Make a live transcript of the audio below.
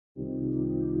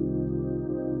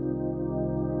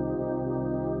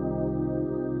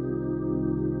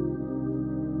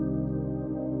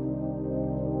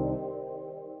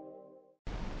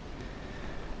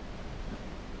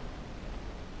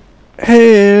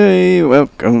Hey,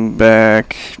 welcome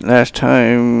back. Last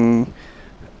time,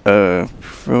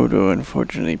 Frodo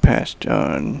unfortunately passed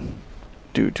on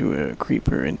due to a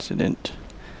creeper incident.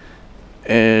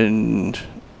 And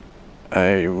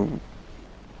I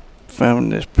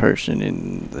found this person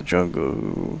in the jungle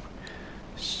who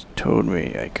told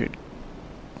me I could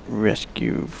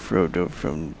rescue Frodo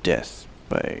from death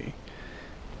by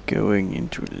going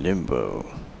into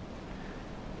Limbo.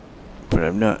 But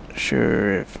I'm not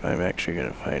sure if I'm actually going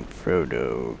to find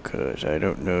Frodo, because I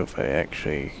don't know if I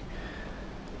actually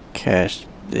cast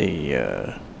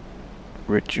the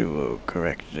ritual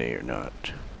correctly or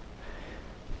not.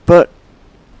 But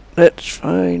let's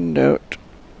find out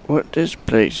what this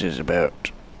place is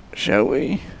about, shall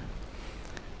we?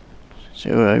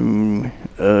 So I'm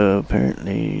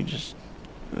apparently just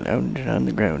lounging on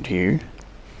the ground here.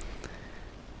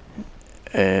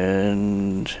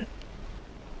 And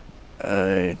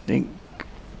I think,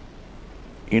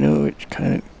 it's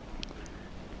kind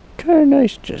of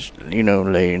nice just,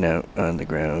 laying out on the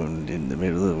ground in the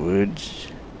middle of the woods.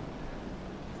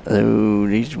 Though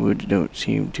these woods don't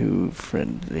seem too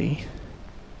friendly.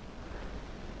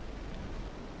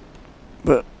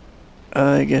 But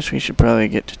I guess we should probably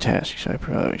get to tasks. I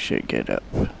probably should get up.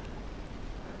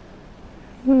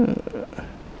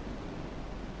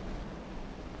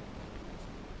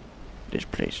 This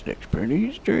place looks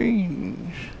pretty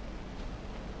strange.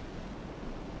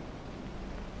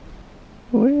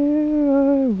 Where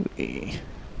are we?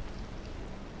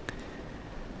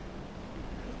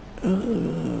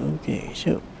 Okay,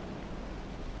 so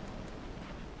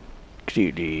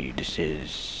clearly this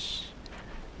is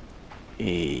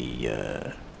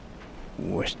a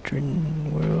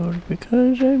Western world,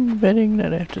 because I'm betting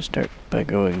that I have to start by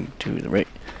going to the right.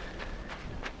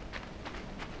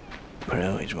 But I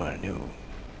always want to know,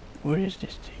 what is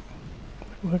this thing?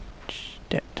 What's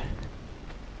that?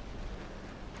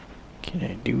 Can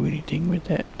I do anything with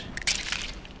that?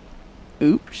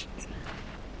 Oops.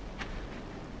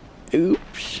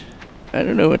 Oops. I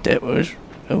don't know what that was.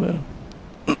 Oh well.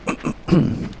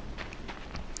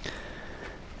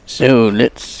 So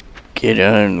let's get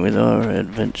on with our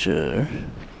adventure.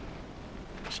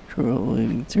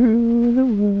 Strolling through the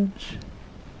woods.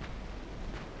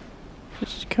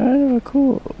 This is kind of a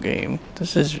cool game.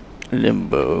 This is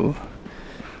Limbo,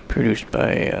 produced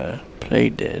by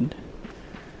Playdead,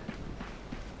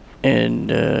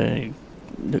 and it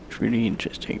looked really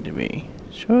interesting to me,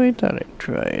 so I thought I'd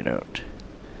try it out.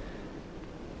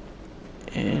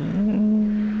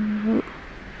 And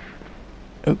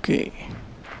okay,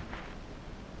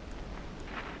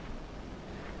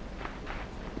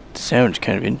 it sounds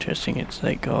kind of interesting. It's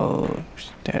like all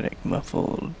static,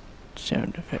 muffled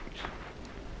sound effects.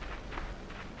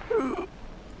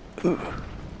 Ooh.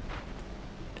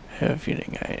 I have a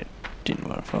feeling I didn't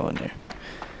want to fall in there.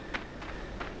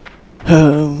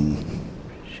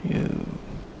 So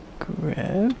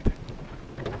grab,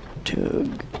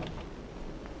 tug,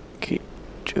 keep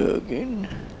tugging.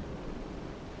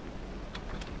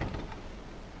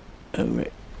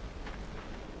 Alright.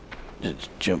 Let's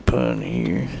jump on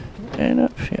here and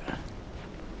up here.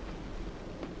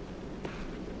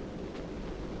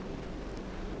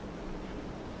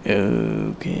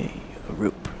 Okay, a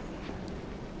rope.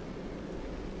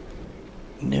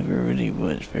 Never really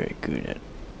was very good at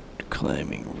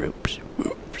climbing ropes.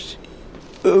 Whoops.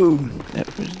 Oh,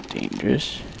 that was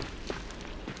dangerous.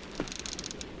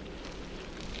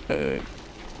 As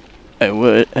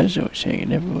I was saying, I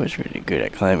never was really good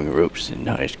at climbing ropes in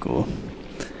high school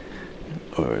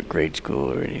or grade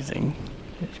school or anything.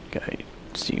 This guy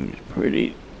seems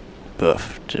pretty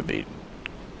buff to be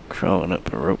crawling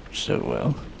up a rope so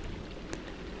well.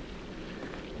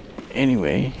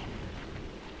 Anyway,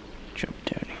 jump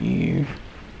down here.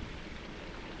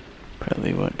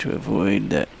 Probably want to avoid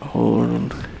that hole.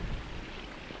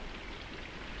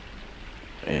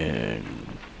 And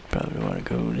probably want to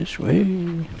go this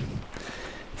way.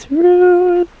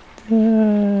 Through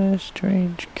the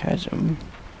strange chasm.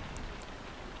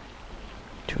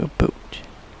 To a boat.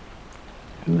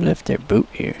 Who left their boat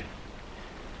here?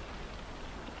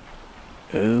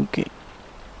 Okay.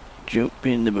 Jump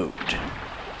in the boat.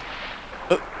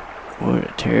 Oh, what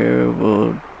a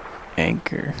terrible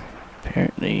anchor.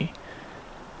 Apparently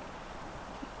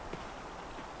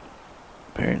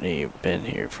you've been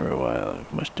here for a while.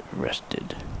 Must have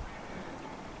rusted.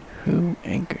 Who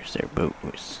anchors their boat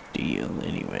with steel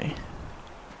anyway?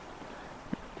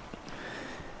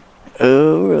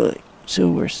 Alright, so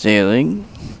we're sailing.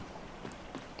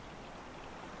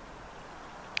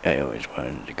 I always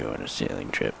wanted to go on a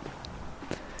sailing trip.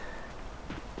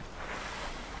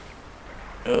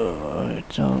 Oh,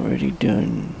 it's already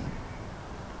done.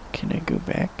 Can I go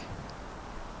back?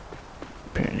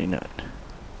 Apparently not.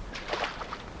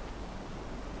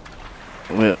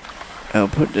 Well, I'll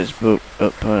put this boat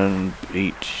up on the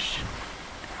beach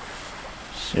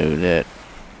so that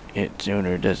its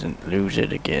owner doesn't lose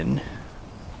it again.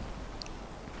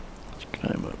 Let's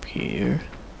climb up here.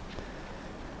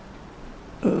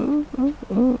 Oh.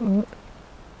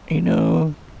 You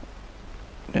know,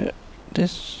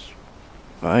 this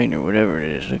vine or whatever it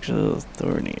is looks a little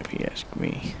thorny if you ask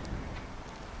me.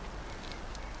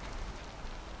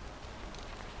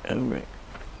 Alright,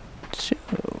 so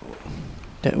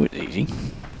that was easy.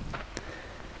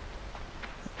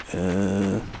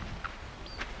 I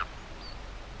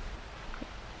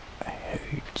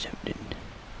heard something.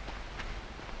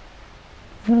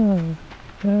 Oh,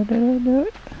 how did I do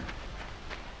it?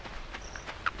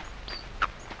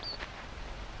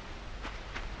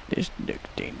 This looks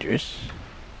dangerous.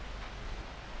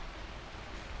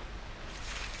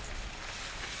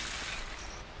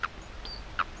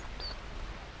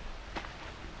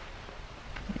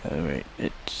 Alright,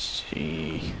 let's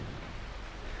see.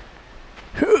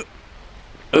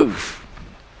 Oof!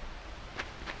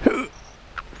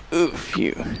 Oof,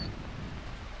 you.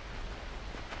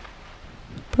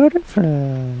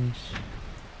 Butterflies.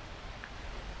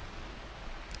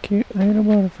 Cute little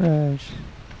butterflies.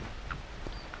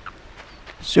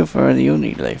 So far, the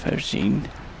only life I've seen.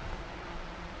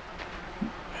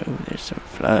 Oh, there's some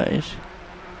flies.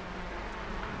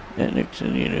 That looks a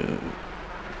little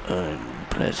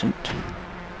unpleasant.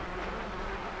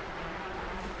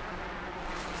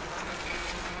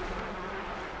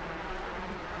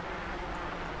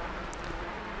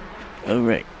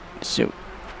 Alright, so.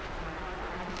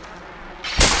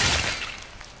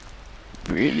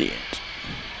 Brilliant.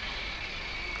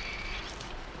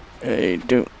 I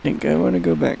don't think I want to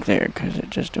go back there because it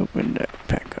just opened that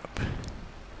back up.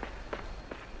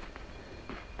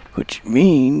 Which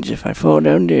means if I fall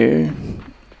down there,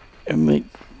 I might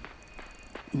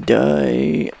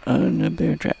die on a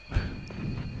bear trap.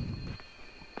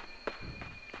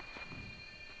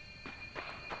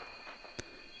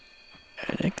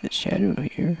 I like the shadow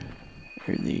here,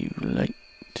 or the light,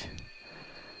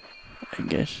 I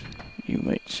guess you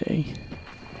might say.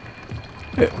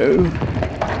 Uh-oh.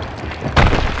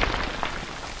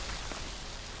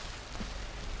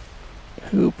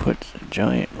 Who puts a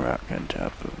giant rock on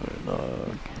top of a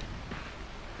log?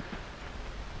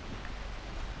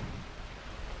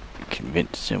 I'm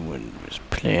convinced someone was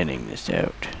planning this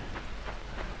out.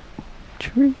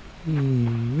 Trees.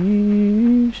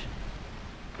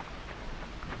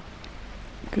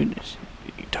 Goodness,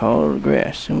 tall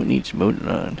grass. Someone needs mowing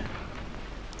on.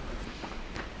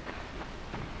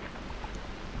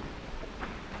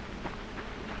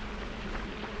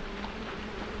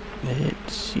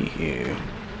 Let's see here.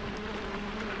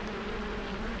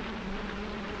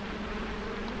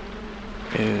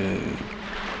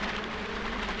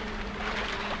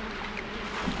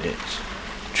 Let's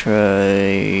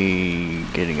try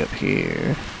getting up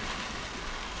here.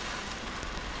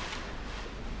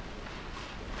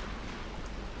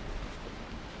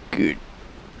 Good.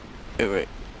 Alright.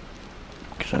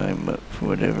 Climb up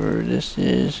whatever this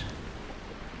is.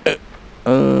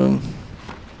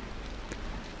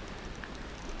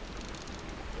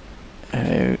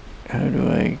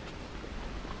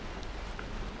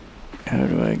 How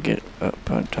do I get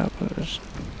up on top of this?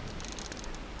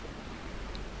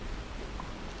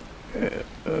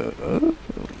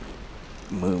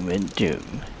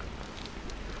 Momentum.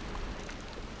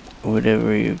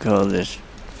 Whatever you call this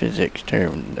physics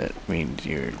term, that means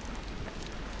you're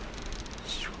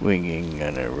swinging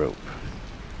on a rope.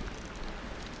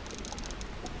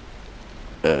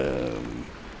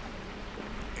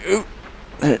 Oop,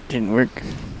 that didn't work.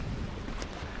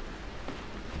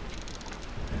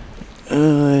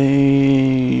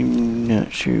 I'm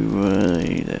not sure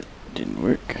why that didn't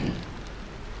work.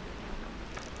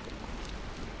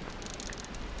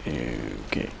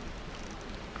 Okay.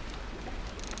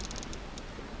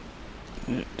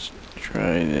 Let's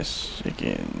try this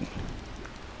again.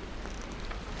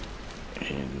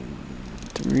 In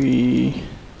 3,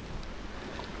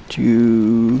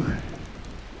 2,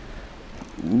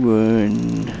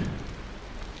 1.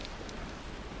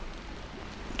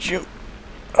 Jump.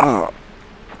 Oh.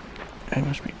 I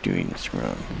must be doing this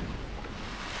wrong.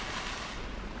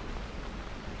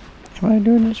 Am I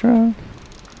doing this wrong?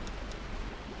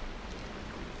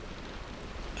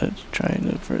 Let's try a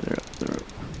little further up the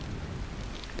rope.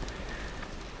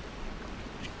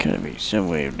 There's gotta be some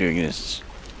way of doing this.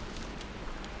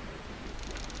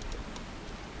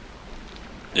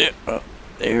 Yeah, oh,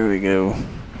 there we go.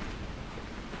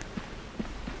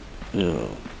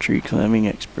 Little tree climbing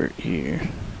expert here.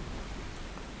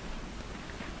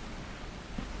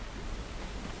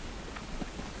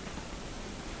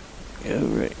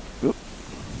 Alright. Whoop.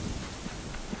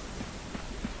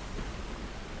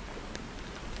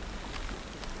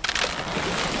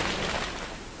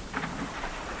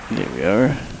 There we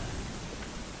are.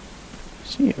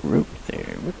 See a rope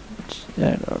there. What's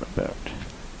that all about?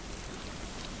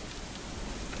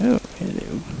 Oh,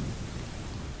 hello.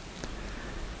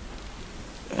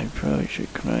 I probably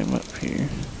should climb up here.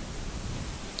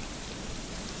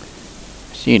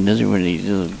 See another one of these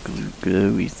little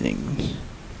glowy things.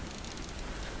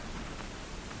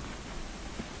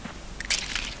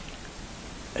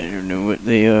 I don't know what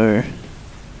they are.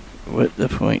 What the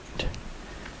point?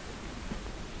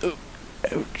 Oh,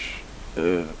 ouch.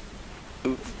 Oof.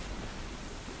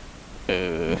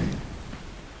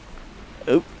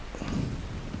 Oh.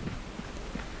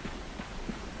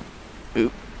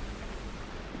 Oop.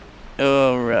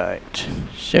 Alright.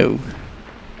 So,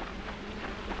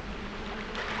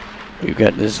 we've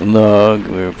got this log.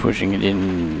 We're pushing it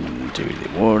into the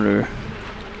water.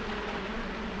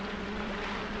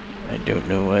 I don't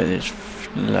know why there's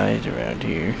flies around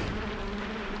here.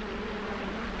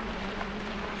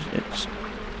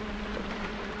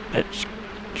 Let's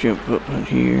jump up on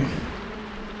here.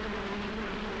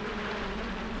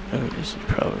 Oh, this is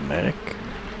problematic.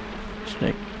 It's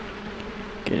like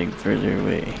getting further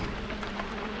away.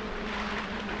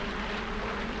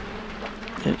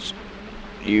 Let's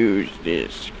use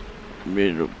this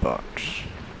middle box.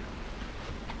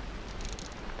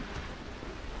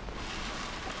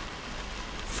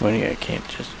 Funny I can't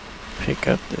just pick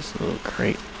up this little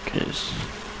crate, because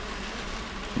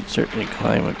I can certainly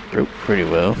climb a rope pretty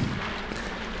well.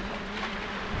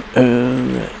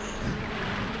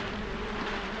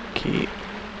 Keep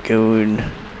going.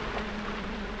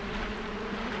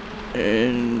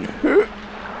 And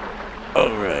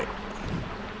alright.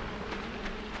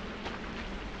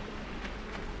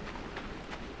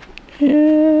 Yeah,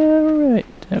 alright.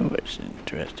 That was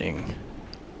interesting.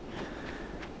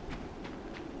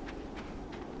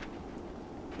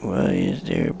 Why is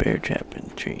there a bear trap in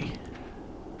the tree?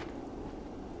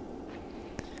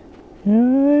 I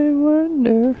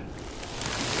wonder.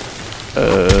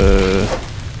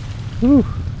 Whew.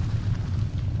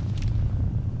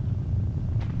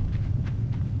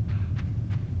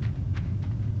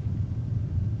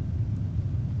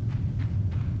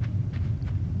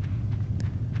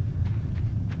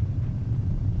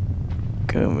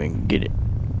 Come and get it.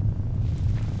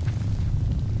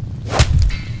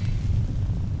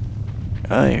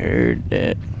 I heard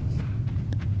that.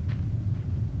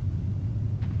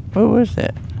 What was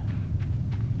that?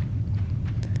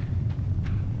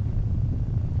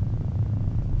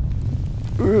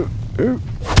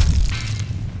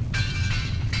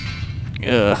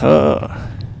 Uh-huh.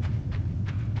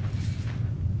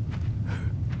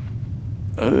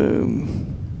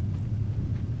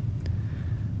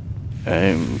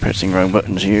 I'm pressing wrong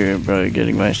buttons here. I'm probably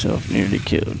getting myself nearly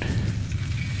killed.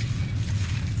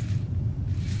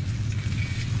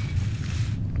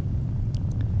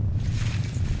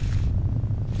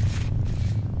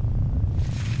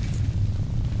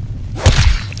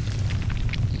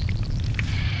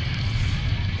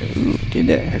 Ooh, did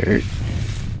that hurt?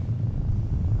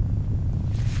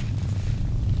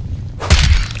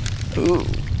 Ooh,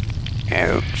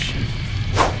 ouch.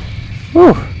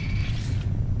 Whew.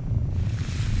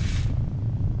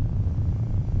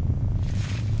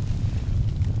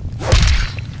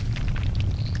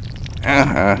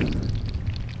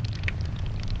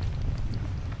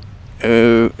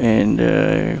 Oh, and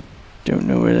don't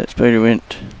know where that spider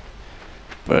went,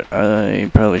 but I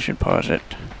probably should pause it.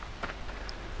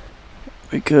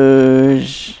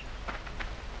 Because,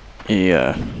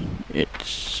 yeah,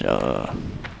 it's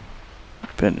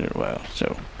been a while,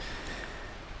 so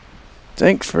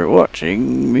thanks for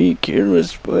watching me kill a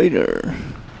spider.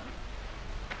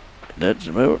 That's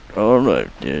about all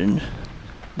I've done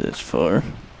this far,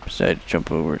 besides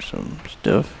jump over some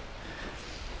stuff.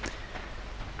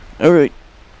 Alright,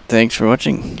 thanks for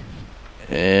watching,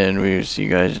 and we'll see you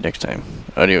guys next time.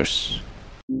 Adios.